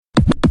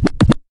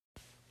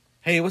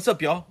Hey, what's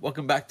up, y'all?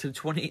 Welcome back to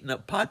 28 and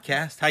Up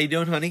Podcast. How you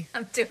doing, honey?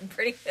 I'm doing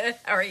pretty good.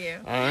 How are you?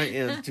 I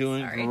am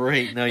doing Sorry.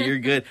 great. No, you're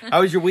good.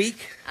 How was your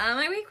week?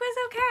 My week was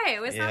okay.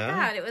 It was not Yeah.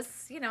 bad. It was,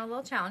 a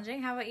little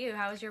challenging. How about you?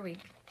 How was your week?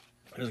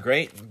 It was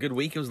great. Good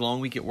week. It was a long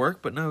week at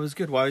work, but no, it was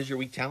good. Why was your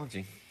week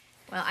challenging?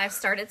 Well, I've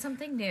started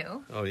something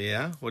new. Oh,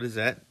 yeah? What is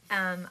that?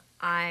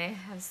 I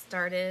have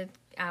started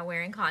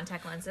wearing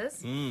contact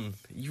lenses.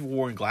 You've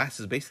worn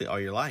glasses basically all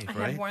your life, I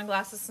right? have worn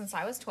glasses since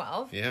I was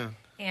 12. Yeah.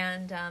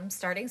 And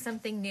starting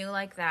something new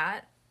like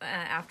that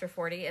after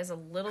 40 is a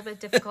little bit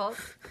difficult.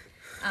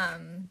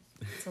 I'm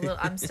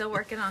still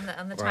working on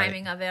the Right.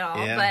 timing of it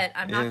all, Yeah, but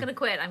I'm not yeah. going to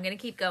quit. I'm going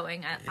to keep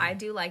going. I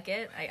do like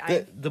it.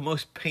 The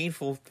most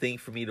painful thing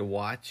for me to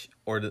watch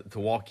or to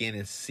walk in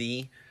and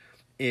see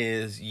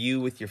is you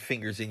with your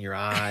fingers in your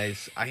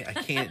eyes. I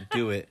can't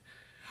do it.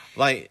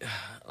 Like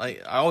I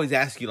always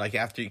ask you, like,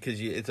 after, because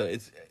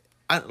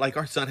like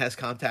our son has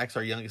contacts,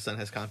 our youngest son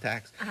has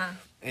contacts,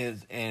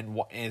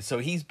 and so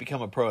he's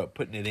become a pro at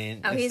putting it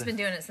in. Oh, he's been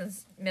doing it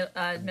since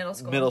middle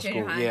school,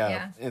 junior high,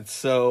 yeah. And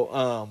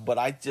so, but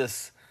it's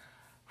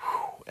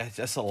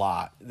just a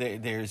lot.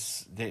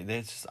 There's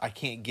I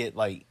can't get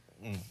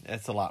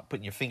that's a lot.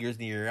 Putting your fingers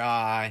near your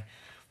eye,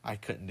 I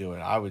couldn't do it.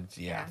 I would,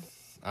 yeah.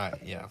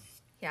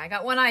 Yeah, I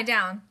got one eye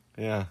down,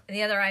 Yeah. and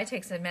the other eye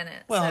takes a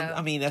minute. Well, so.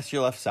 I mean, that's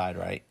your left side,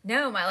 right?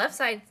 No, my left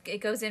side, it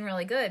goes in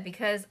really good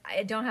because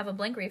I don't have a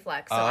blink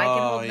reflex, so I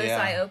can hold this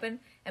eye open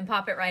and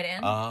pop it right in.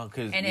 Oh,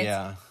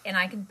 and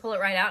I can pull it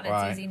right out, and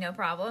Right. it's easy, no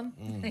problem.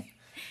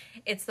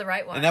 It's the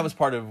right one. And that was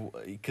part of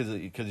because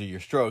of your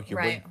stroke. Your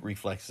Right. blink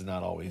reflex is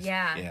not always.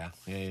 Yeah.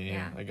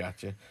 Yeah. I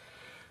got you.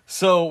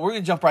 So we're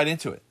gonna jump right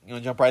into it. You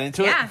want to jump right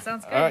into it? Yeah,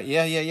 sounds good. All right.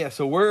 Yeah.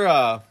 So we're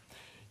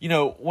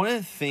one of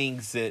the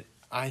things that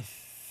I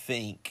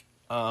think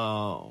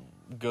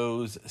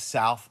goes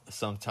south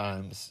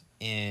sometimes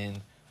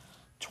in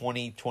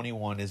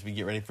 2021 as we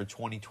get ready for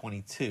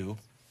 2022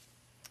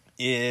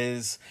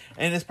 is,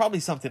 and it's probably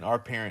something our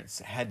parents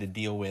had to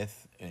deal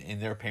with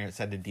and their parents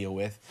had to deal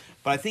with,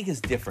 but I think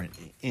it's different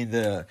in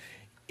the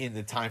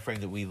time frame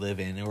that we live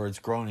in, or it's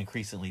grown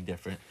increasingly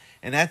different,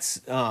 and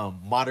that's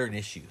modern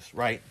issues,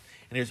 right?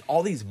 And there's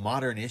all these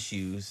modern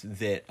issues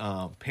that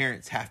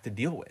parents have to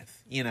deal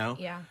with, Yeah.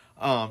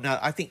 Now,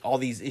 I think all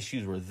these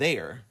issues were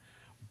there,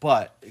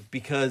 but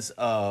because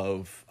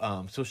of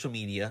social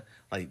media,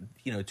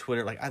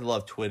 Twitter, I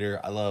love Twitter,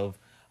 I love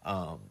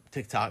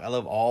TikTok, I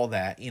love all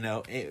that,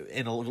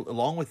 and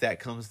along with that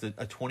comes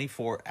a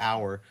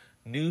 24-hour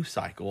news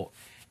cycle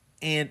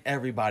and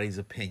everybody's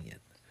opinion,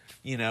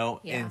 Yeah.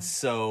 and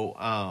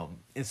so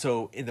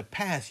in the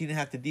past you didn't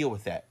have to deal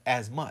with that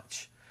as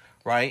much.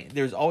 Right?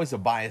 There's always a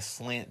biased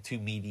slant to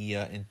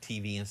media and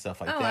TV and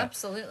stuff like that. Oh,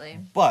 absolutely.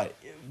 But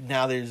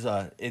now there's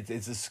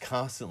it's just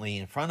constantly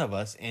in front of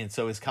us, and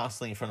so it's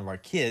constantly in front of our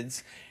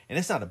kids, and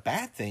it's not a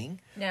bad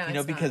thing, No,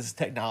 it's because it's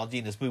technology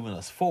and it's moving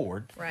us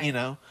forward, Right.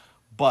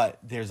 But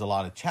there's a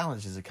lot of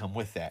challenges that come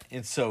with that,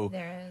 and so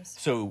There is.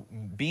 So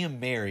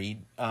being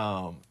married,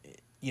 and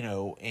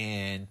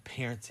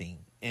parenting,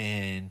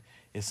 and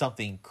is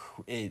something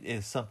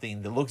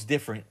that looks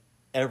different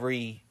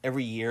every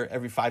year,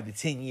 every 5 to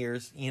 10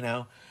 years,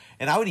 and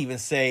I would even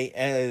say,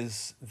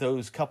 as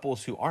those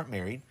couples who aren't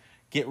married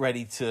get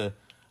ready to,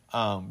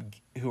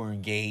 who are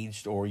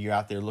engaged, or you're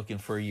out there looking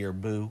for your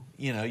boo,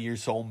 your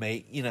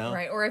soulmate,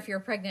 Right, or if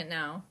you're pregnant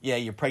now. yeah,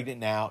 you're pregnant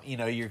now,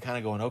 you're kind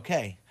of going,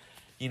 okay,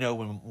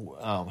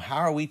 how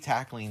are we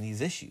tackling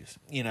these issues,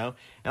 and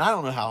I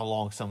don't know how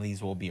long some of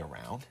these will be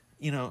around,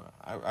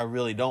 I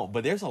really don't,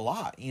 but there's a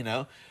lot,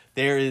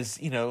 there is,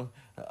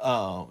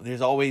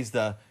 there's always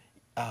the,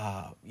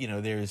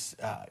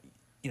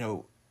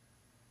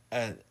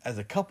 as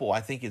a couple,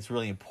 I think it's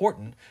really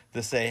important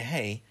to say,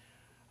 hey,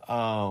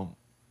 one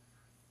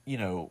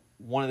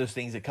of those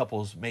things that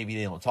couples maybe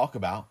they don't talk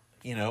about,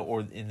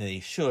 and they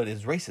should,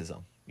 is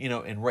racism,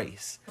 and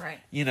race, Right.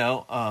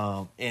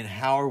 And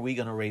how are we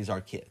going to raise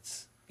our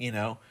kids,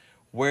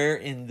 where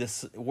in the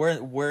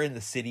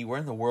city, where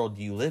in the world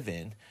do you live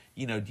in,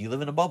 do you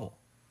live in a bubble,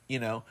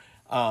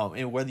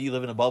 and whether you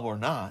live in a bubble or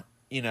not,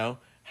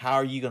 how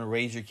are you going to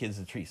raise your kids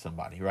to treat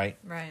somebody, right?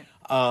 Right.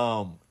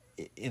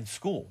 In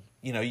school,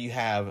 you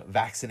have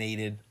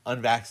vaccinated,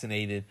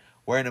 unvaccinated,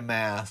 wearing a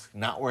mask,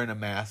 not wearing a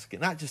mask,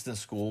 not just in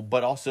school,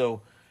 but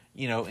also,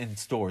 in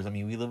stores. I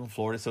mean, we live in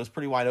Florida, so it's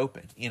pretty wide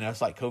open.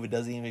 It's like COVID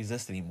doesn't even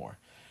exist anymore,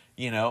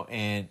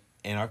 and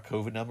our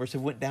COVID numbers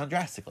have went down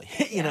drastically,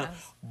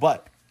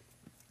 but.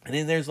 And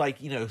then there's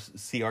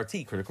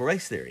CRT, critical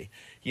race theory,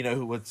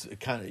 what's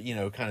kind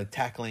of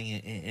tackling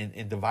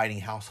and dividing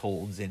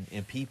households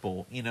and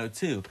people,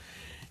 too.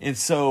 And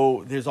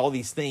so there's all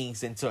these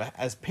things. And so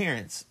as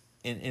parents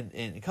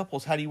and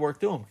couples, how do you work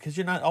through them? Because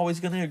you're not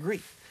always going to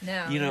agree,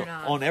 No, you're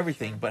not. on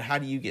everything. Sure. But how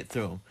do you get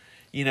through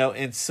them?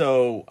 And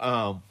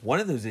so one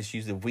of those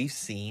issues that we've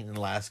seen in the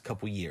last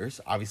couple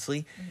years,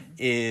 obviously,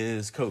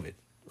 is COVID,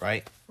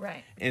 right?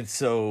 Right. And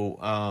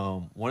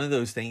so one of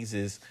those things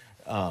is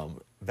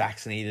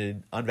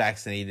vaccinated,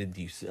 unvaccinated,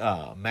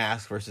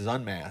 mask versus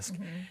unmasked.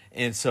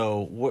 And so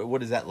what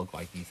does that look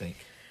like, do you think?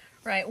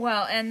 Right.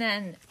 Well, and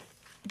then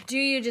do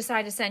you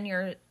decide to send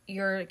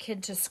your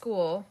kid to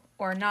school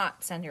or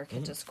not send your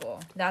kid to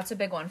school? That's a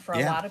big one for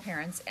a lot of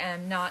parents,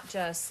 and not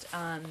just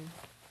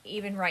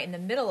even right in the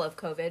middle of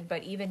COVID,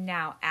 but even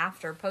now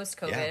after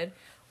post-COVID,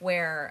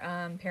 where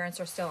parents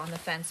are still on the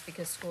fence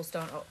because schools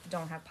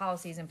don't have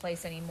policies in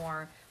place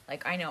anymore.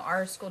 Like, I know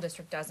our school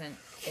district doesn't.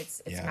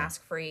 It's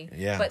mask free,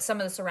 but some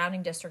of the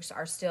surrounding districts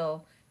are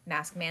still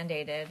mask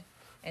mandated.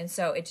 And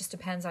so it just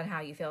depends on how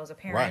you feel as a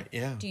parent. Right,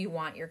 yeah. Do you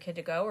want your kid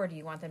to go, or do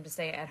you want them to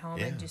stay at home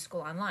and do school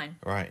online?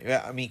 Right.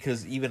 Yeah, I mean,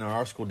 because even in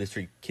our school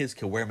district, kids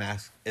can wear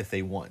masks if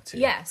they want to.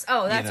 Yes.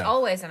 Oh, that's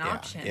always an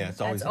option. Yeah, it's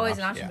always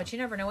an option. But you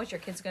never know what your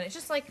kid's going to... It's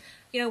just like,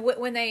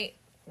 when they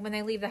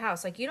leave the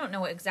house, like, you don't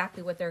know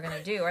exactly what they're going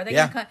to do. Are they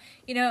going to come...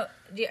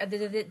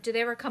 do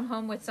they ever come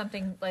home with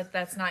something like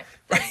that's not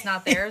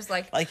theirs?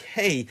 Like,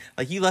 hey,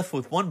 like, you left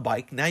with one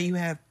bike, now you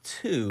have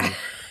two.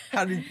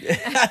 How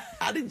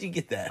did you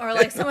get that? Or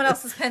like someone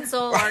else's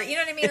pencil, or you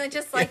know what I mean? Like,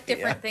 just like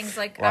different things.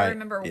 Like, I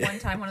remember one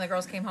time one of the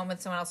girls came home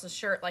with someone else's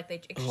shirt, like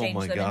they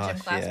exchanged them in gym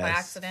class by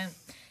accident.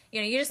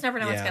 You just never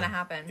know what's going to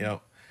happen.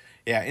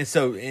 Yeah, and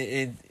so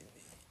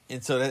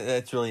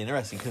that's really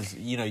interesting because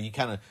you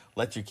kind of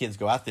let your kids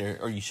go out there,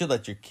 or you should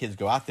let your kids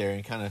go out there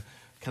and kind of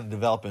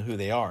developing who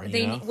they are.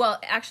 Well,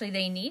 actually,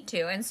 they need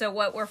to. And so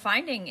what we're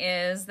finding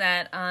is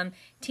that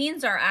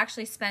teens are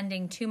actually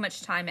spending too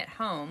much time at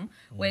home,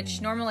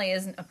 which normally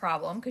isn't a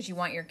problem because you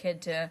want your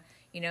kid to,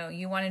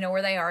 you want to know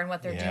where they are and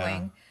what they're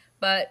doing.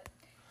 But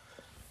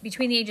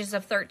between the ages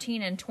of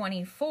 13 and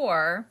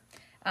 24,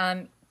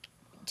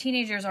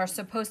 teenagers are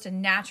supposed to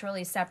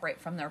naturally separate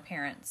from their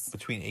parents.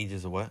 Between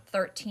ages of what?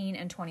 13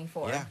 and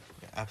 24. Yeah,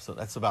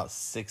 absolutely. That's about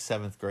 6th,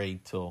 7th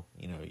grade till,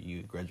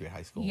 you graduate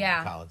high school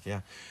and college.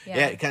 Yeah.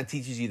 It kind of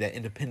teaches you that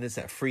independence,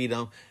 that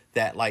freedom,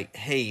 that like,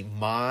 hey,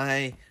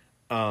 my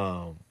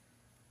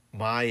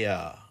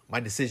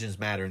decisions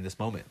matter in this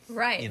moment.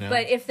 Right.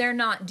 But if they're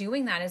not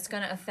doing that, it's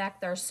going to affect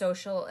their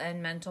social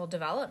and mental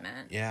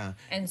development. Yeah.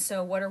 And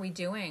so what are we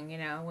doing,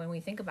 when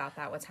we think about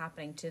that, what's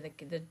happening to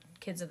the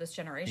kids of this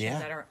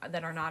generation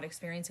that are not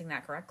experiencing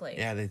that correctly?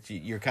 Yeah, that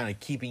you're kind of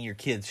keeping your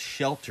kids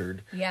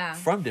sheltered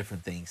from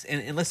different things.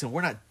 And listen,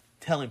 we're not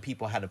telling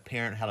people how to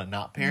parent, how to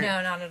not parent.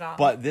 No, not at all.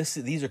 But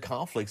these are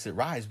conflicts that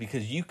rise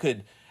because you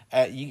could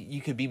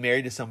you could be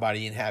married to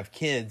somebody and have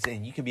kids,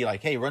 and you could be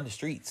like, hey, run the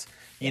streets,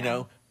 be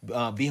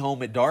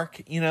home at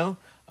dark, get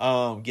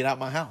out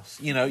my house,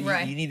 you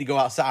need to go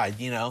outside,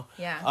 and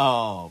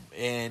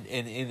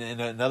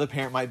another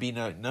parent might be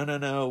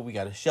no, we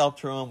got to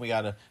shelter them, we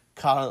got to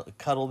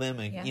cuddle them,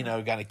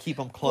 and got to keep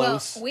them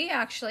close. Well, we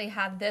actually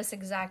had this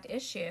exact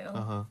issue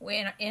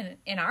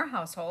in our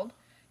household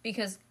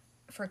because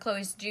for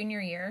Chloe's junior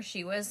year,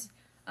 she was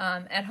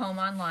at home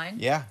online.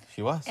 Yeah,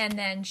 she was. And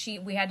then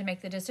we had to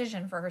make the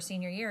decision for her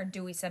senior year: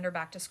 do we send her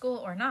back to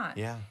school or not?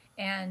 Yeah.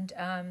 And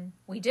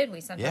we did.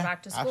 We sent her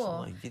back to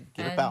school. Absolutely.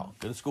 Get about.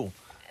 Go to school.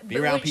 Be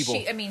around people.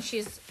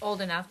 She's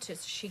old enough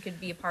she could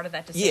be a part of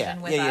that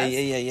decision with us.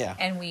 Yeah.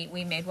 And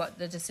we made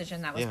the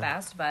decision that was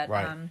best. But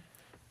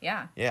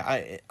Yeah,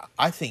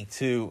 I think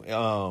too.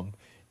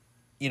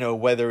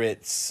 Whether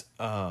it's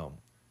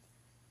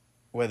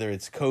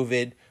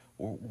COVID,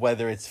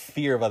 whether it's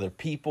fear of other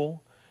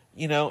people,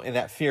 and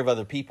that fear of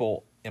other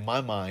people, in my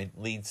mind,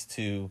 leads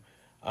to,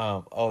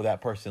 that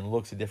person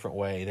looks a different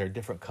way, they're a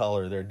different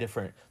color, they're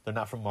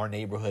not from our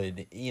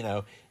neighborhood,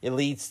 it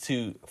leads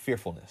to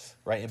fearfulness,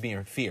 right, and being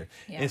in fear.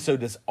 Yeah. And so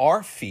does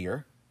our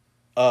fear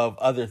of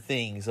other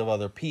things, of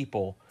other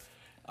people,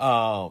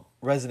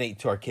 resonate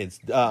to our kids?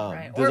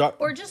 Right.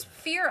 Or just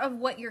fear of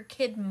what your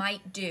kid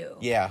might do.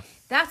 Yeah.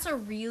 That's a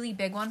really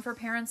big one for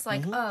parents.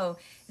 Like,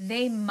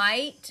 they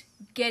might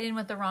get in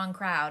with the wrong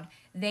crowd.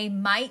 They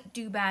might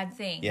do bad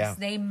things. Yeah.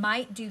 They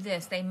might do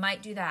this. They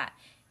might do that.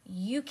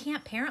 You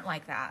can't parent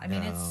like that. I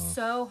mean, it's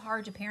so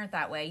hard to parent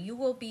that way.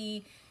 You'll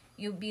be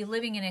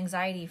living in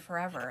anxiety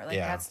forever. Like,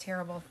 that's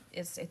terrible.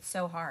 It's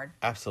so hard.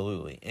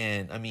 Absolutely.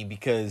 And I mean,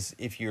 because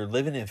if you're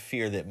living in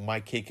fear that my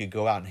kid could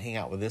go out and hang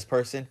out with this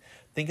person,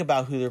 think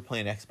about who they're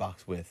playing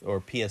Xbox with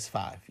or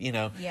PS5,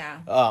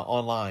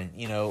 online,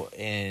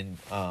 and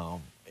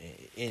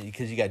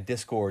because you got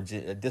Discord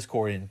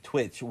and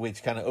Twitch,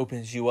 which kind of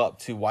opens you up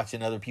to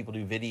watching other people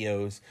do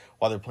videos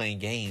while they're playing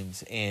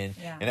games, and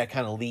that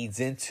kind of leads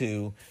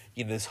into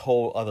this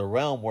whole other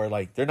realm where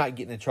like they're not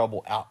getting in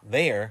trouble out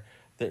there.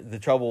 The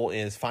trouble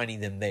is finding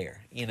them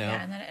there, Yeah,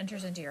 and then it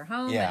enters into your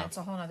home, and it's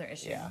a whole other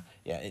issue. Yeah.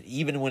 And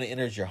even when it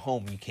enters your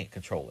home, you can't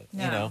control it.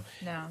 No.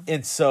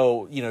 And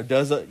so,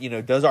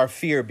 does our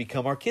fear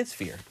become our kids'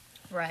 fear?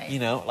 Right.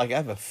 Like I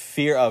have a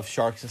fear of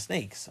sharks and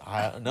snakes.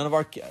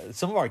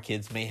 Some of our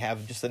kids may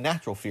have just a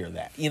natural fear of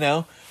that.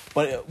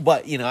 But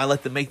I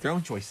let them make their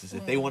own choices.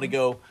 If they want to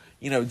go,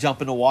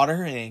 jump in the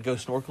water and go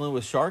snorkeling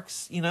with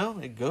sharks,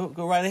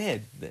 go right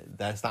ahead.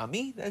 That's not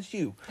me. That's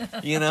you.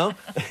 You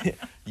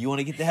want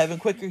to get to heaven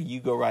quicker? You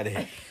go right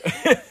ahead.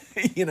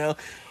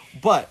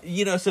 But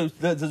so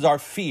does our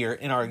fear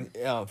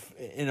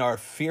in our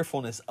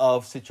fearfulness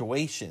of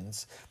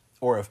situations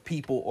or of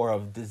people or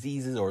of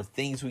diseases or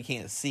things we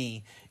can't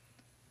see,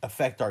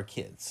 affect our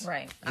kids.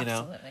 Right. You know?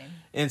 Absolutely.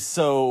 And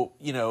so,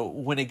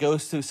 when it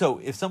goes to, so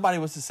if somebody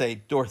was to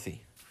say,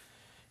 Dorothy,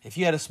 if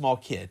you had a small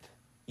kid,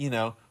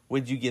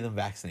 would you get them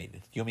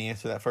vaccinated? Do you want me to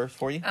answer that first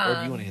for you? Or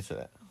do you want to answer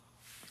that?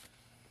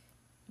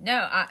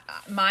 No,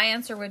 my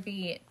answer would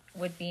be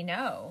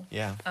no.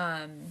 Yeah.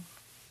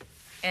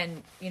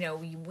 And you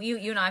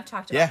and I have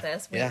talked about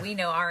this. We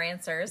know our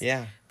answers.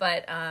 Yeah.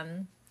 But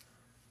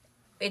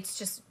it's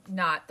just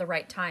not the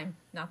right time.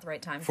 Not the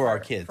right time for our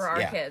kids. For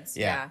our kids.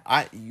 Yeah.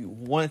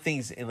 One of the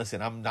things, and listen,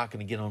 I'm not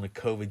going to get on a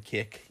COVID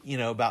kick,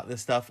 about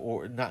this stuff,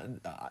 or not.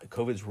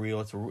 COVID's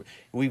real.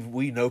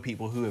 We know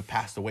people who have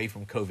passed away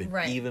from COVID,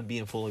 right. even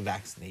being fully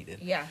vaccinated.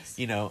 Yes.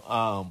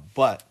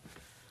 But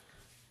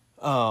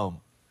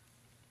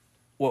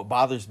what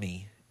bothers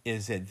me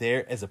is that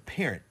there, as a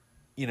parent,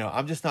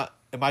 I'm just not.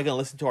 Am I going to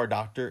listen to our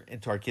doctor and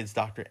to our kids'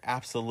 doctor?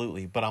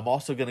 Absolutely. But I'm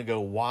also going to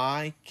go,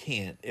 why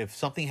can't, if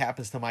something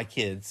happens to my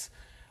kids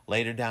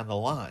later down the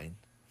line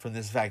from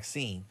this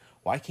vaccine,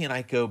 why can't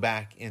I go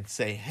back and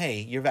say,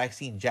 hey, your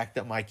vaccine jacked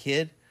up my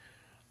kid.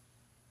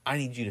 I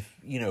need you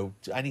to,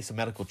 I need some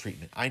medical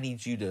treatment. I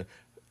need you to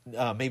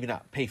maybe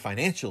not pay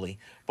financially,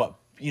 but,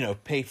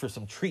 pay for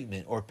some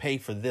treatment or pay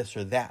for this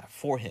or that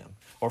for him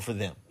or for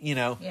them,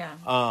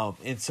 Yeah.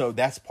 And so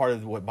that's part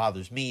of what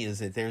bothers me is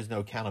that there's no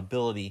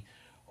accountability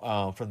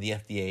from the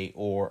FDA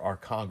or our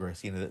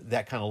Congress.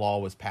 That kind of law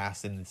was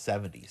passed in the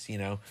 70s,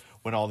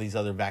 when all these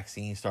other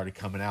vaccines started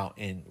coming out.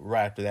 And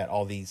right after that,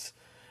 all these,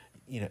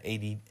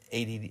 ADD,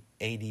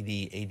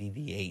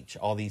 ADDH,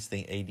 all these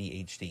things,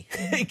 ADHD,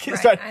 right.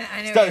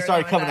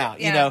 started coming out,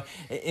 yeah.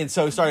 And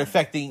so it started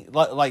affecting,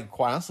 like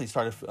quite honestly,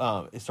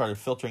 it started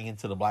filtering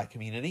into the Black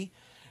community,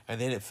 and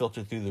then it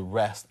filtered through the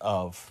rest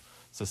of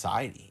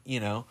society,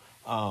 and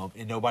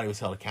nobody was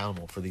held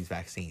accountable for these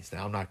vaccines.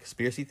 Now, I'm not a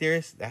conspiracy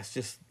theorist. That's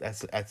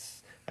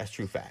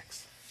true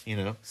facts,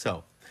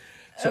 So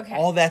okay.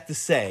 All that to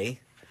say,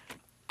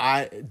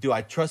 do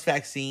I trust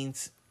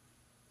vaccines?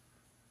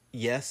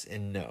 Yes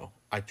and no.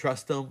 I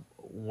trust them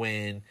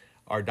when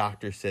our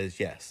doctor says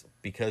yes.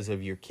 Because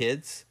of your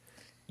kids,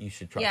 you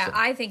should trust them. Yeah,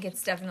 I think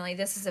it's definitely,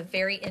 this is a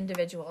very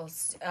individual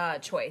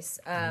choice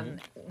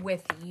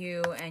with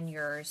you and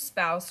your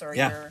spouse or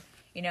your...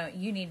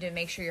 you need to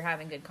make sure you're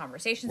having good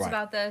conversations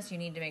about this. You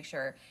need to make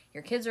sure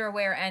your kids are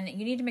aware, and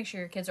you need to make sure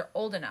your kids are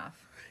old enough.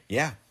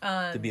 Yeah,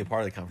 to be a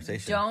part of the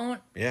conversation.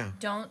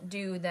 Don't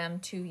do them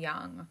too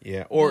young.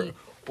 Yeah, or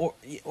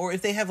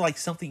if they have like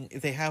something,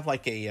 if they have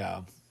like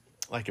a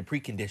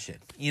precondition,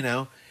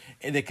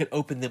 and it could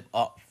open them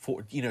up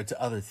for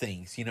to other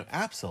things.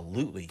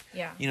 Absolutely.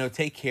 Yeah.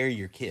 Take care of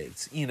your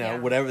kids.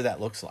 Whatever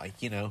that looks like.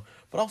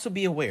 But also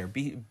be aware,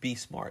 be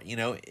smart.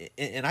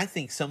 And I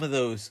think some of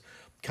those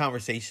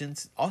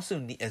conversations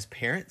also as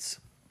parents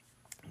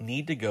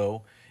need to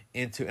go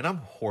into, and I'm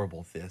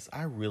horrible at this,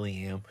 I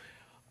really am,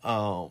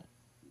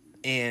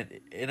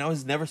 and I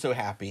was never so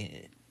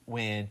happy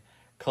when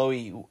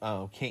Chloe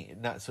came,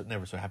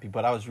 never so happy,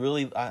 but I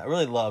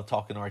really love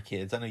talking to our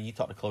kids. I know you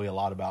talk to Chloe a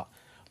lot about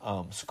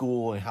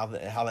school and how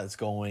that's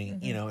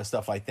going, and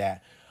stuff like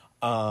that,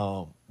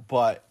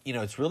 but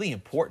it's really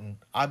important,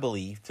 I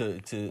believe,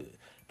 to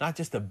not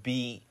just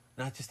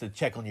to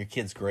check on your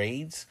kids'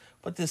 grades,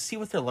 but to see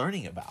what they're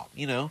learning about,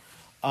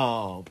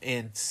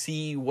 and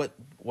see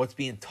what's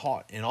being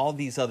taught and all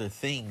these other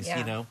things,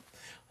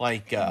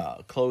 like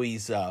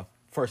Chloe's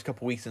first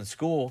couple weeks in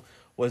school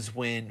was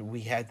when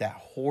we had that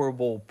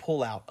horrible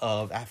pullout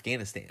of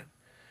Afghanistan,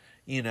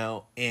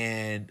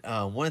 and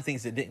one of the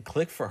things that didn't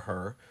click for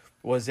her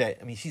was that,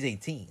 she's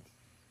 18.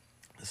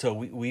 So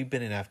we've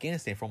been in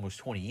Afghanistan for almost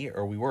 20 years,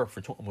 or we were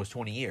for almost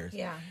 20 years.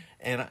 Yeah.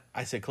 And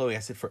I said, Chloe,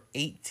 for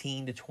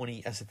 18 to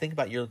 20, I said, think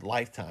about your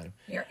lifetime.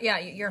 Your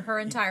her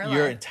entire life.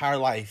 Your entire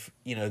life,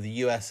 the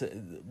U.S.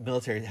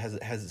 military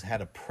has had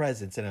a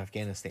presence in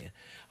Afghanistan.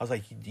 I was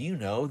like, do you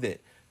know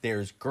that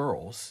there's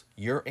girls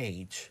your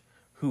age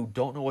who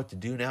don't know what to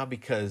do now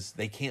because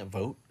they can't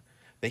vote,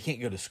 they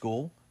can't go to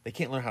school, they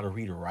can't learn how to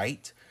read or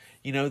write,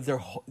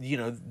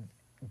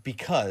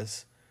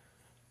 because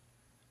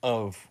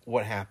of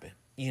what happened.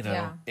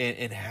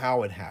 And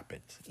how it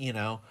happened,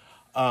 so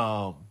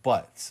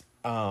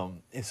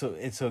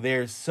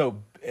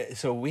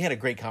we had a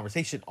great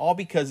conversation, all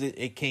because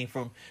it came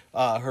from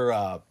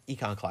her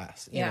econ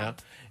class,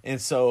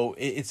 and so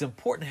it's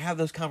important to have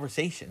those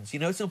conversations.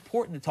 It's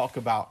important to talk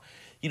about,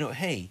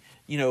 hey,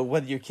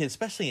 whether your kids,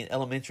 especially in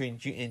elementary and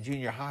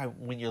junior high,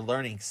 when you're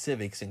learning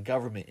civics and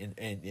government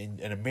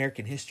and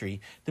American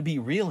history, to be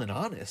real and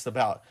honest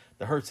about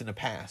the hurts in the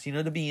past,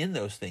 to be in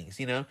those things,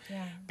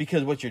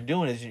 because what you're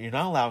doing is you're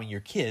not allowing your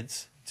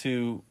kids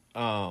to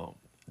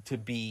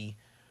be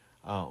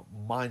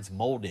minds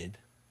molded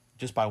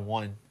just by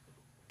the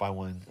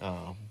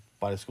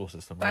school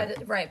system, by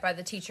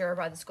the teacher or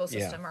by the school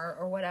system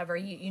or whatever.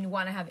 You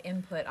want to have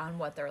input on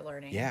what they're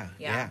learning.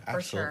 Yeah,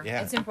 for sure.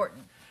 Yeah. It's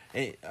important.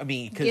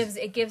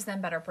 It gives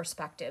them better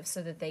perspective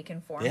so that they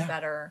can form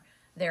better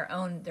their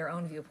own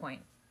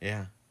viewpoint.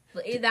 Yeah.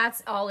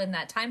 That's all in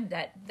that time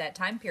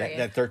period.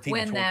 That 13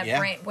 when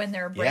 20, when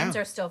their brains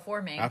are still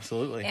forming.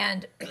 Absolutely.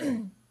 And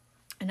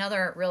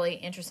Another really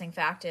interesting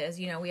fact is,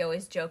 we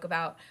always joke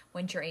about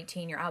once you're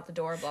 18, you're out the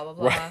door, blah, blah,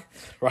 blah.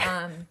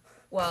 Right.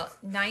 Well,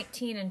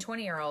 19 and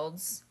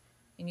 20-year-olds,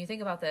 and you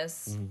think about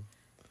this,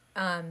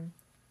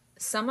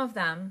 some of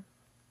them,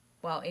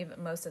 well,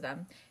 even most of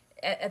them,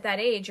 at that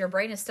age, your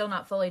brain is still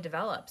not fully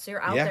developed. So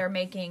you're out there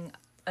making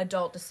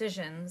adult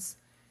decisions,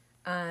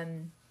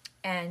 and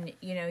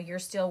you're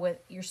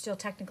still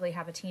technically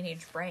have a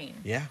teenage brain.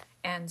 Yeah.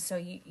 And so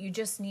you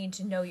just need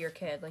to know your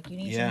kid. Like, you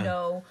need to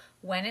know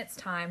when it's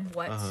time,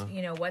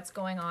 what's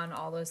going on,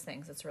 all those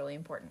things. It's really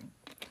important.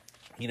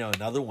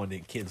 Another one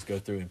that kids go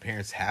through and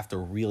parents have to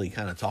really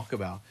kind of talk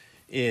about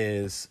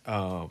is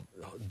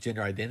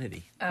gender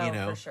identity.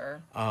 For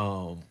sure.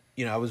 I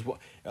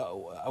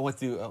went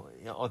through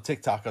on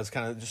TikTok. I was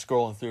kind of just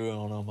scrolling through,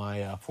 and on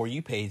my For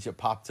You page, it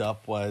popped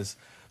up was,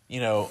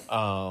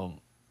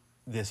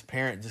 this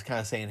parent just kind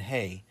of saying,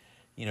 hey,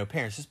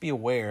 parents, just be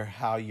aware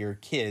how your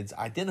kids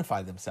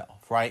identify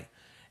themselves, right?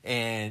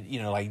 And,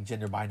 like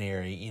gender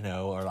binary,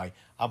 or like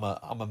I'm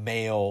a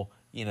male,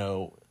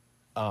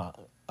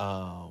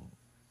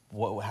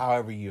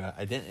 however you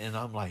identify. And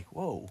I'm like,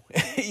 whoa,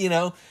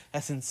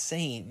 that's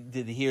insane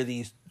to hear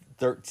these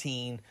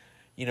 13,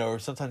 or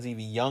sometimes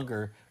even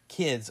younger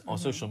kids on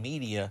social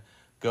media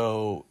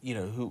go,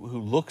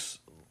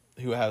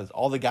 who has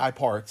all the guy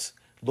parts,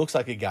 looks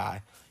like a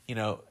guy,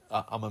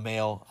 I'm a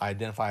male, I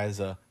identify as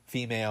a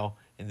female,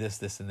 and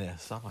this, and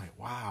this. So I'm like,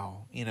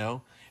 wow,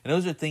 and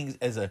those are things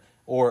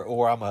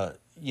or I'm a,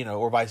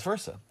 or vice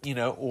versa,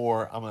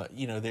 or I'm a,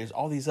 there's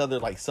all these other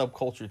like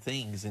subculture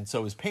things. And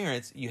so as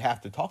parents, you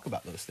have to talk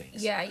about those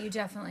things. Yeah, you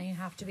definitely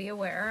have to be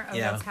aware of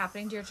what's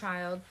happening to your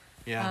child.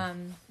 Yeah.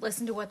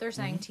 Listen to what they're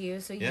saying to you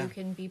so you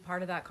can be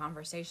part of that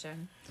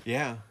conversation.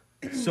 Yeah.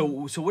 So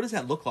what does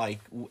that look like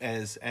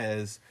as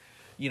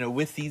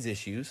with these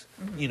issues,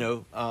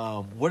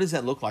 what does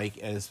that look like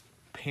as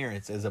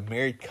parents, as a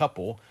married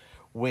couple,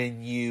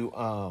 when you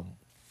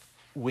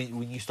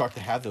when you start to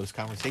have those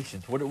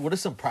conversations? What are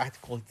some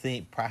practical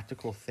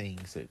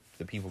things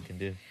that people can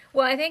do?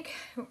 Well, I think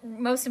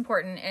most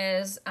important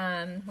is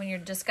when you're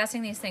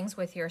discussing these things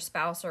with your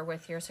spouse or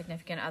with your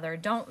significant other,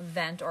 don't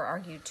vent or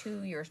argue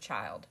to your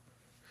child.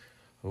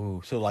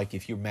 Ooh, so like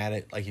if you're mad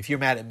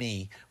at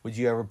me, would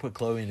you ever put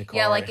Chloe in the car?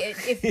 Yeah, like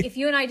if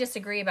you and I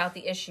disagree about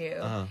the issue,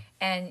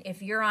 and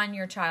if you're on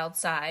your child's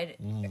side,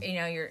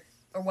 you're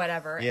or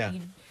whatever,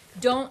 you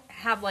don't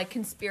have like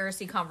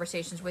conspiracy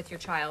conversations with your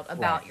child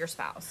about your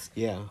spouse.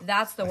 Yeah,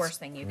 that's the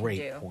worst thing you can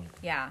do. Point.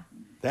 Yeah,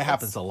 that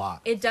happens a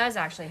lot. It does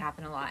actually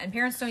happen a lot, and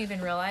parents don't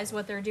even realize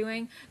what they're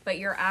doing. But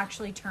you're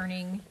actually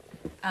turning.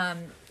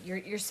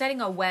 You're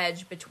setting a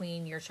wedge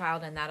between your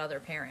child and that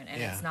other parent,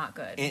 and it's not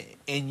good.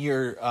 And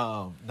you're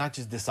not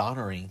just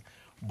dishonoring,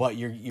 but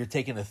you're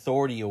taking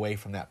authority away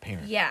from that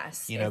parent.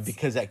 Yes,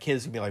 because that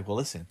kid's gonna be like, well,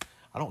 listen,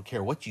 I don't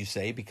care what you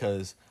say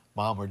because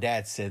mom or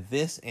dad said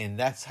this, and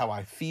that's how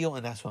I feel,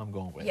 and that's what I'm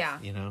going with. Yeah,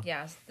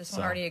 yes, this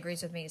one already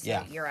agrees with me,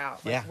 so you're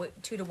out. Like,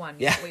 2-1.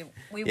 Yeah,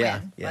 we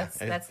win. Yeah.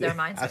 That's their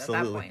mindset Absolutely.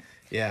 at that point.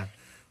 Yeah.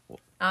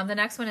 The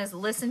next one is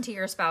listen to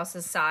your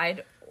spouse's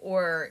side.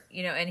 Or,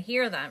 and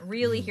hear them,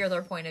 really hear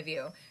their point of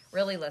view.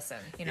 Really listen,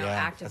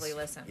 actively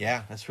listen.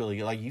 Yeah, that's really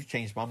good. Like, you've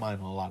changed my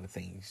mind on a lot of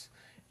things.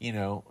 It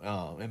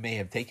may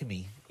have taken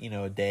me,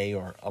 a day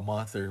or a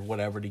month or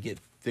whatever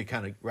to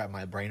kind of wrap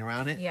my brain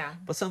around it. Yeah.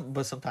 But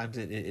sometimes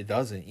it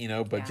doesn't,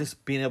 but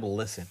just being able to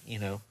listen,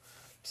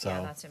 So,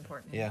 yeah, that's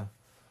important. Yeah.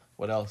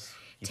 What else?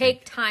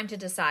 Take time to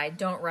decide.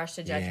 Don't rush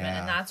to judgment.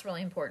 And that's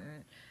really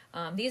important.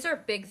 These are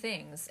big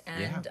things,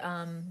 and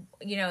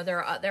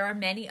there are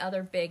many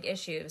other big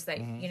issues that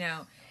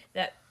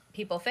that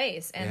people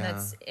face, and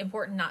that's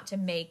important not to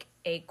make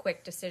a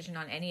quick decision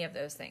on any of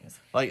those things.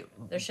 Like,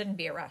 there shouldn't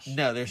be a rush.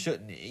 No, there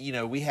shouldn't.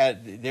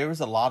 There was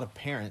a lot of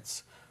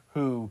parents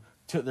who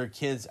took their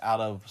kids out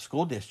of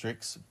school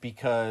districts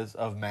because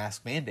of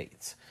mask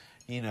mandates,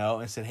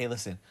 and said, hey,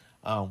 listen,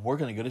 we're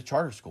going to go to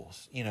charter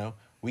schools.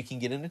 We can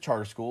get into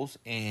charter schools,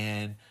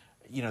 and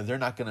they're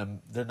not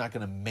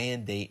gonna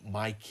mandate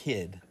my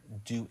kid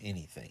do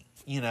anything.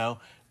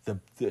 The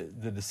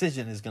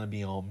decision is gonna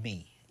be on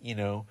me.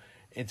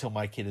 Until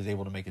my kid is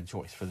able to make a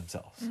choice for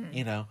themselves.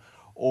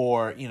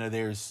 Or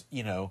there's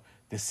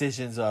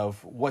decisions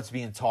of what's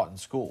being taught in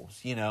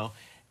schools.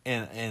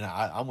 And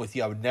I'm with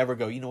you. I would never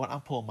go, you know what, I'm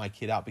pulling my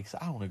kid out because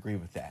I don't agree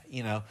with that.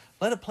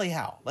 Let it play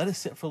out. Let it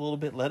sit for a little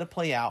bit. Let it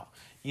play out.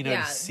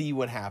 To see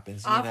what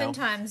happens.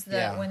 Oftentimes,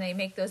 when they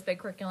make those big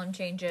curriculum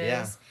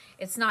changes,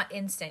 it's not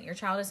instant. Your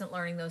child isn't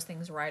learning those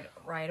things right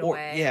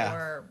away.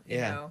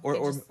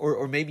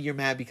 Or maybe you're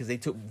mad because they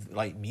took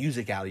like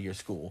music out of your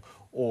school,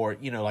 or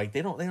like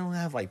they don't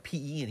have like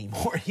PE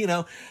anymore.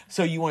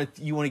 So you want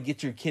to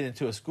get your kid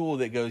into a school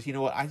that goes, you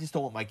know what, I just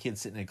don't want my kid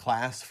sitting in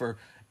class for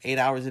 8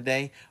 hours a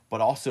day,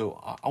 but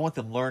also I want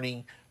them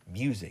learning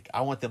music.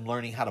 I want them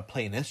learning how to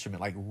play an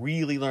instrument, like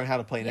really learn how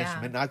to play an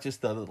instrument, not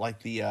just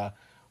the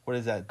what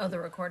is that? Oh, the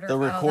recorder. The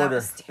recorder. Oh, that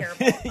was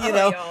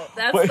terrible.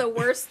 That's the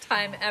worst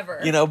time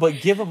ever.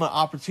 But give them an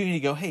opportunity to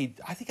go, hey,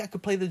 I think I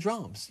could play the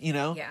drums.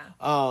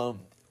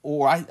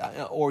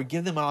 or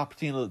give them an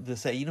opportunity to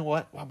say, you know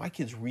what, wow, my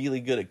kid's really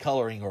good at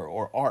coloring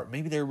or art.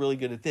 Maybe they're really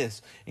good at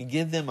this, and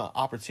give them an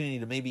opportunity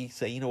to maybe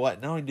say, you know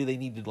what, not only do they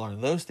need to learn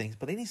those things,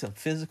 but they need some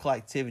physical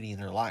activity in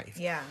their life.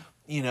 Yeah.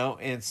 You know,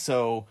 and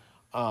so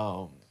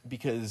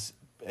because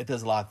it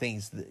does a lot of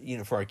things, that, you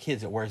know, for our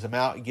kids, it wears them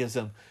out. It gives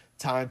them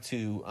time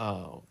to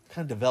kind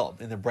of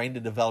develop, and their brain to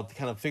develop, to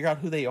kind of figure out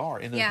who they are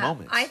in those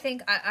moments. I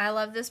think I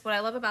love this. What I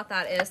love about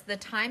that is the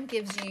time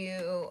gives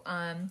you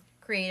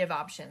creative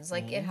options.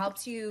 Like it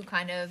helps you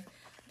kind of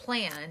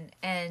plan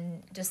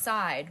and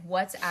decide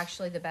what's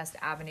actually the best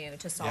avenue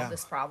to solve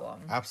this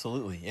problem.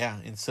 Absolutely, yeah.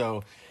 And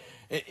so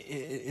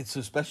it's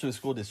especially with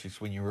school districts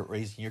when you're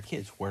raising your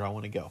kids. Where do I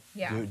want to go?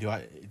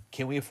 Yeah.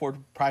 Can we afford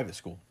private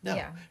school? No.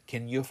 Yeah.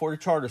 Can you afford a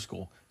charter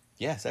school?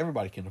 Yes,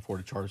 everybody can afford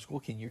a charter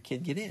school. Can your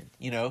kid get in?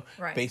 You know,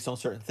 right. based on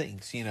certain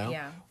things. You know,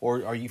 yeah.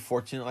 Or are you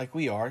fortunate like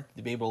we are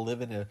to be able to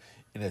live in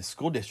a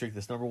school district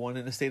that's number one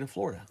in the state of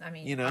Florida? I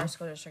mean, you know? Our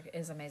school district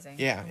is amazing.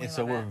 Yeah, and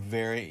so we're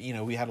very, you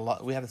know, we had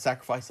to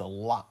sacrifice a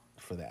lot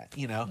for that.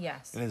 You know,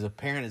 yes. And as a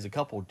parent, as a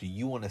couple, do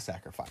you want to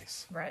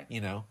sacrifice? Right.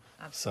 You know,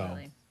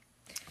 absolutely. So,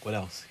 what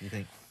else you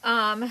think?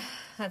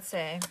 Let's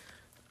say,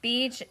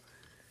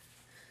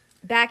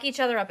 back each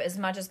other up as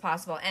much as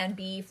possible and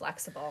be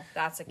flexible.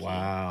 That's a key.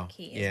 Wow.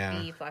 Key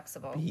is be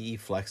flexible. Be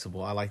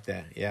flexible. I like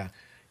that. Yeah.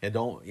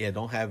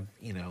 Don't have,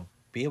 you know,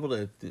 be able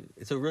to,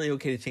 it's really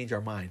okay to change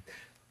our mind.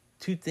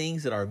 Two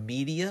things that our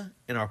media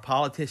and our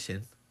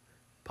politicians,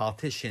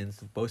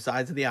 both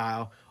sides of the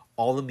aisle,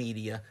 all the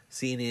media,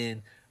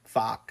 CNN,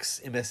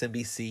 Fox,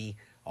 MSNBC,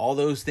 all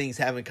those things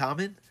have in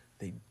common.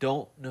 They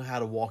don't know how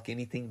to walk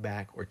anything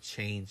back or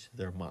change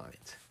their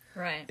mind.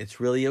 Right.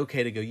 It's really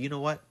okay to go, you know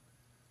what?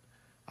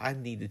 I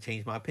need to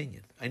change my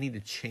opinion. I need to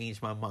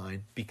change my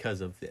mind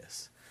because of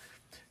this.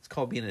 It's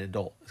called being an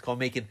adult. It's called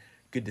making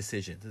good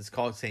decisions. It's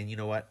called saying, you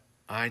know what?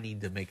 I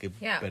need to make a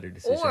better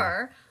decision.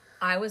 Or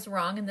I was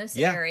wrong in this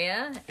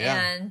area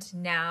and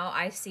now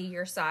I see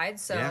your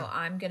side, so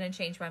I'm going to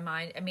change my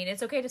mind. I mean,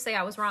 it's okay to say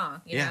I was wrong,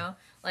 you know?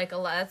 Like,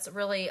 that's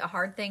really a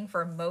hard thing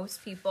for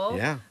most people,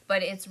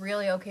 but it's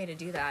really okay to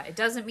do that. It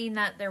doesn't mean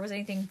that there was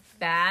anything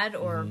bad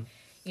or,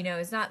 you know,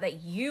 it's not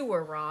that you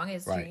were wrong.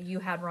 It's you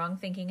had wrong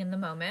thinking in the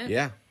moment.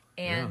 Yeah.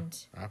 And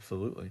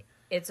absolutely.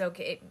 It's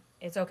okay.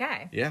 It's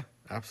okay. Yeah,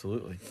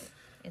 absolutely.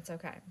 It's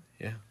okay.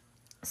 Yeah.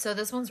 So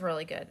this one's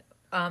really good.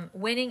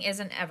 Winning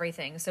isn't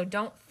everything, so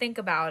don't think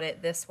about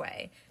it this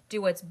way.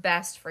 Do what's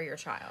best for your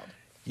child.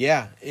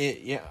 Yeah,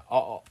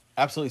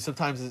 absolutely.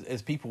 Sometimes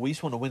as people, we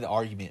just want to win the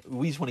argument.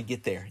 We just want to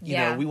get there. You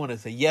know, we want to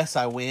say, yes,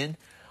 I win.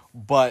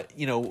 But,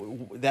 you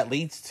know, that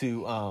leads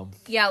to... a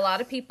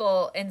lot of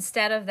people,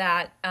 instead of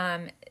that,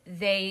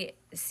 they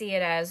see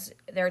it as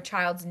their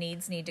child's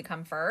needs need to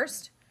come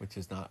first. Which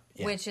is not...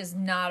 Which is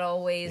not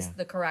always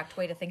the correct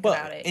way to think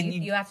about it. And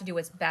you have to do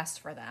what's best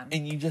for them.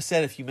 And you just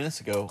said a few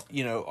minutes ago,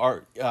 you know,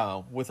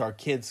 our with our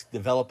kids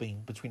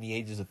developing between the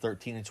ages of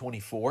 13 and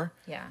 24.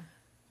 Yeah.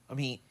 I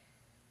mean...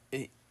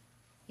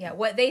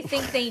 what they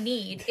think they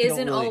need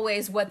isn't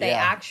always what they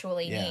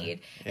actually need.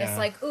 Yeah. It's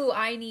like, ooh,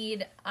 I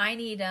need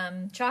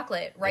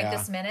chocolate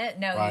this minute.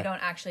 No, you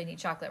don't actually need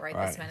chocolate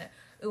this minute.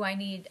 Ooh, I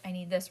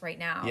need this right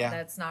now. Yeah.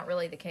 That's not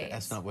really the case.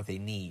 That's not what they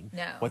need.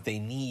 No. What they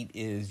need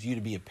is you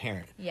to be a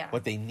parent. Yeah.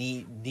 What they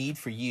need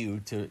for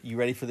you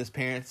ready for this,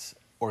 parents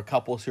or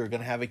couples who are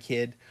going to have a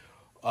kid,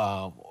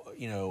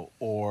 you know,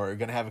 or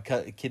going to have a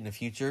kid in the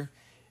future.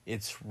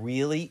 It's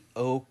really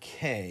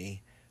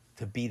okay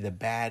to be the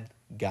bad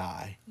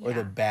guy or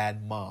the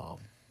bad mom,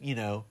 you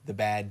know, the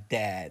bad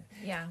dad.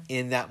 Yeah.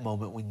 In that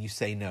moment when you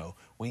say no,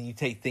 when you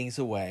take things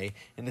away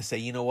and to say,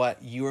 you know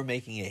what, you are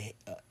making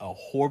a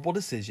horrible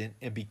decision,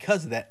 and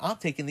because of that, I'm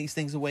taking these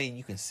things away, and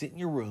you can sit in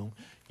your room,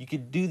 you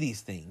can do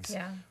these things.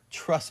 Yeah.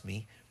 Trust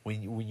me,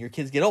 when your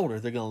kids get older,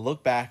 they're going to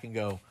look back and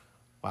go,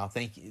 wow,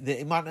 thank you.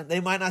 They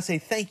might not say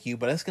thank you,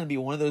 but that's going to be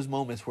one of those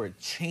moments where it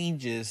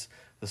changes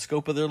the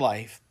scope of their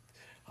life.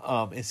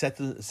 And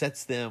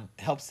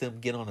helps them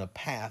get on a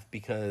path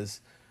because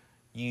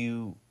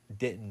you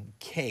didn't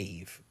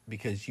cave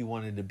because you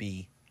wanted to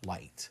be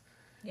liked.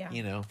 Yeah.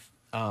 You know?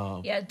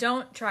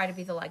 Don't try to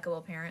be the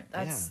likable parent.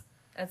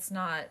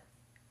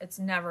 It's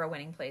never a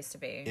winning place to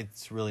be.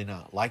 It's really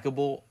not.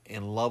 Likable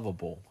and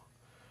lovable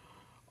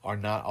are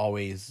not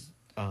always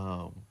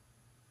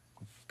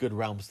good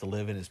realms to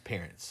live in as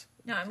parents.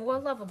 No, I mean,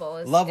 lovable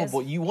is...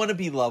 Lovable. You want to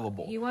be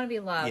lovable. You want to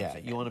be loved. Yeah,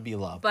 you want to be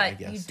loved, but I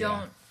guess.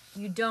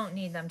 You don't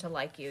need them to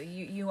like you.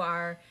 You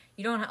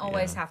don't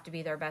always have to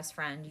be their best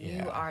friend.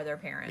 You are their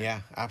parent.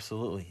 Yeah,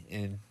 absolutely.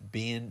 And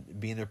being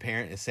their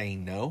parent is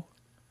saying no.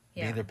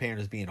 Yeah. Being their parent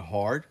is being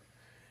hard.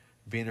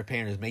 Being their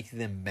parent is making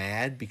them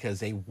mad because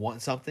they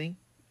want something,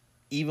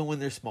 even when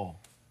they're small.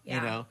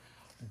 Yeah.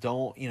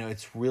 You know,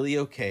 it's really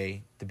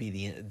okay to be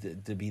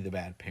the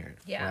bad parent.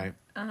 Yeah.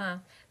 Right?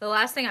 The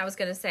last thing I was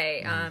going to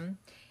say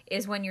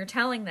is when you're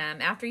telling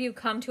them after you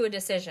come to a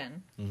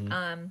decision,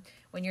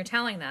 when you're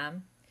telling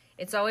them,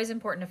 it's always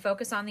important to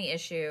focus on the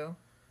issue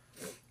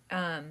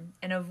and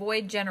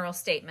avoid general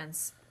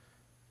statements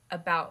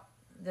about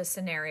the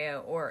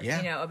scenario or, Yeah.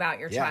 you know, about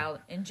your Yeah. child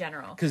in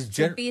general. 'Cause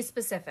So be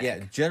specific. Yeah,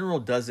 general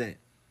doesn't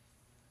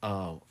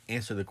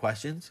answer the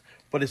questions,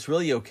 but it's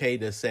really okay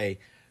to say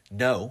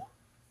no,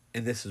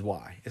 and this is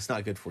why. It's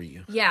not good for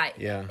you. Yeah.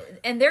 Yeah.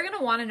 And they're going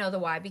to want to know the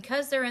why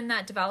because they're in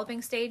that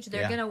developing stage.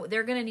 They're Yeah.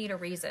 going to need a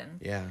reason.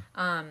 Yeah.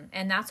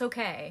 And that's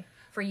okay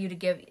for you to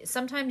give.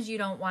 Sometimes you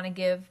don't want to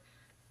give,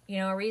 you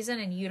know, a reason,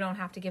 and you don't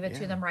have to give it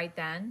to Yeah. them right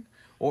then.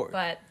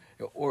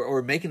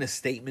 Or making a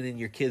statement in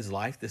your kid's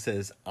life that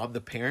says, I'm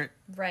the parent.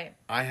 Right.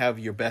 I have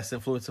your best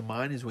influence in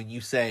mind, is when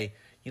you say,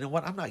 you know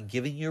what, I'm not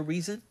giving you a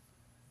reason.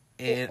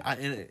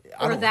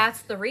 Or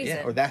that's the reason.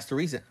 Yeah, or that's the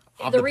reason.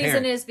 I'm the reason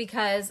parent. is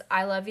because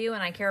I love you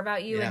and I care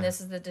about you, Yeah. and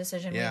this is the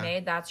decision Yeah. we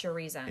made. That's your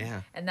reason.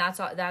 Yeah. And that's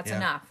Yeah.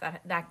 enough.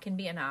 That can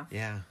be enough.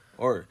 Yeah.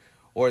 Or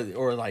you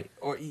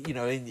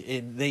know,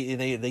 and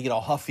they get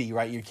all huffy,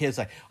 right? Your kid's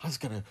like, I was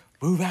gonna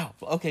move out.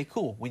 Okay,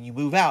 cool. When you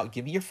move out,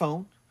 give me your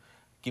phone,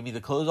 give me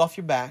the clothes off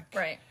your back,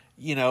 Right.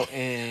 You know,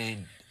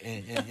 and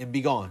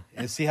be gone,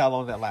 and see how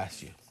long that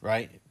lasts you,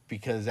 right?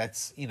 Because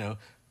that's, you know,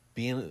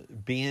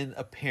 being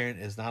a parent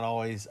is not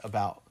always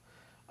about,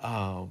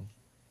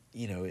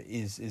 you know,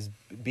 is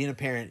being a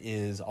parent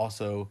is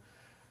also,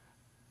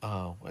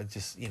 I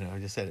just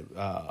said it,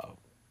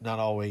 not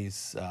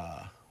always.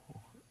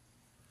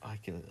 I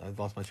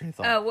lost my train of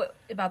thought. What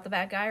about the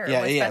bad guy? Or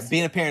Yeah, what's yeah. best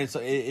Being a parent, so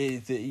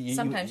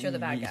Sometimes you're the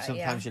bad guy, Sometimes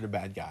yeah. you're the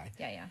bad guy.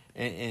 Yeah.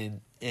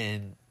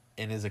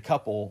 And as a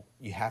couple,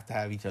 you have to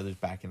have each other's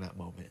back in that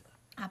moment.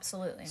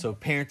 Absolutely. So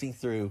parenting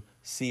through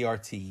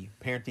CRT,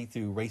 parenting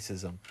through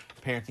racism,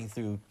 parenting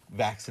through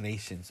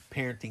vaccinations,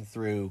 parenting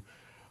through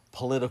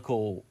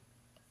political,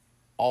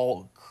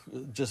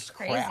 just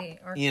crazy. crap.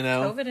 Or you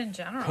know, COVID in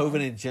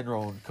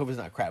general. COVID's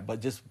not crap,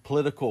 but just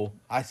political.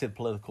 I said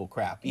political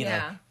crap. You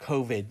know,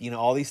 COVID. You know,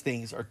 all these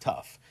things are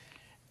tough,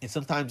 and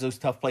sometimes those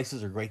tough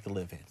places are great to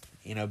live in.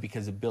 You know,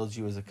 because it builds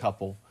you as a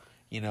couple.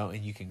 You know,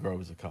 and you can grow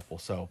as a couple.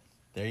 So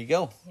there you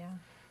go. Yeah.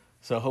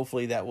 So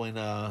hopefully that when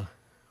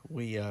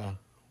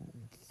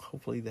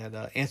hopefully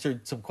that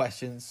answered some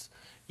questions,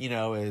 you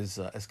know, as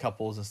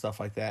couples and stuff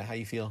like that. How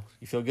you feel?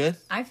 You feel good?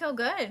 I feel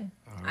good.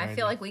 I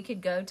feel like we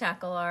could go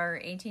tackle our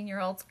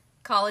 18-year-old's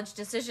college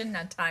decision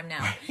time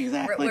now.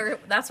 Exactly.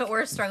 That's what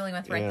we're struggling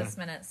with right Yeah. this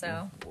minute.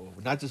 So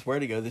Not just where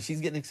to go.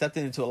 She's getting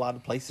accepted into a lot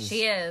of places.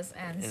 she is,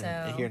 and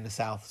so here in the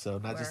South. So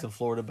not just in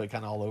Florida, but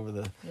kind of all over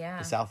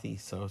the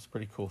Southeast. So it's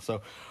pretty cool.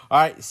 So, all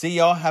right. See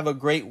y'all. Have a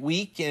great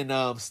week,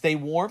 and stay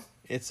warm.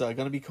 It's going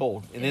to be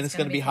cold, and then it's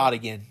going to be hot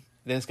again.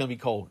 Then it's going to be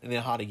cold, and then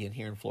hot again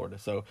here in Florida.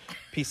 So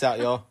peace out,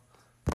 y'all.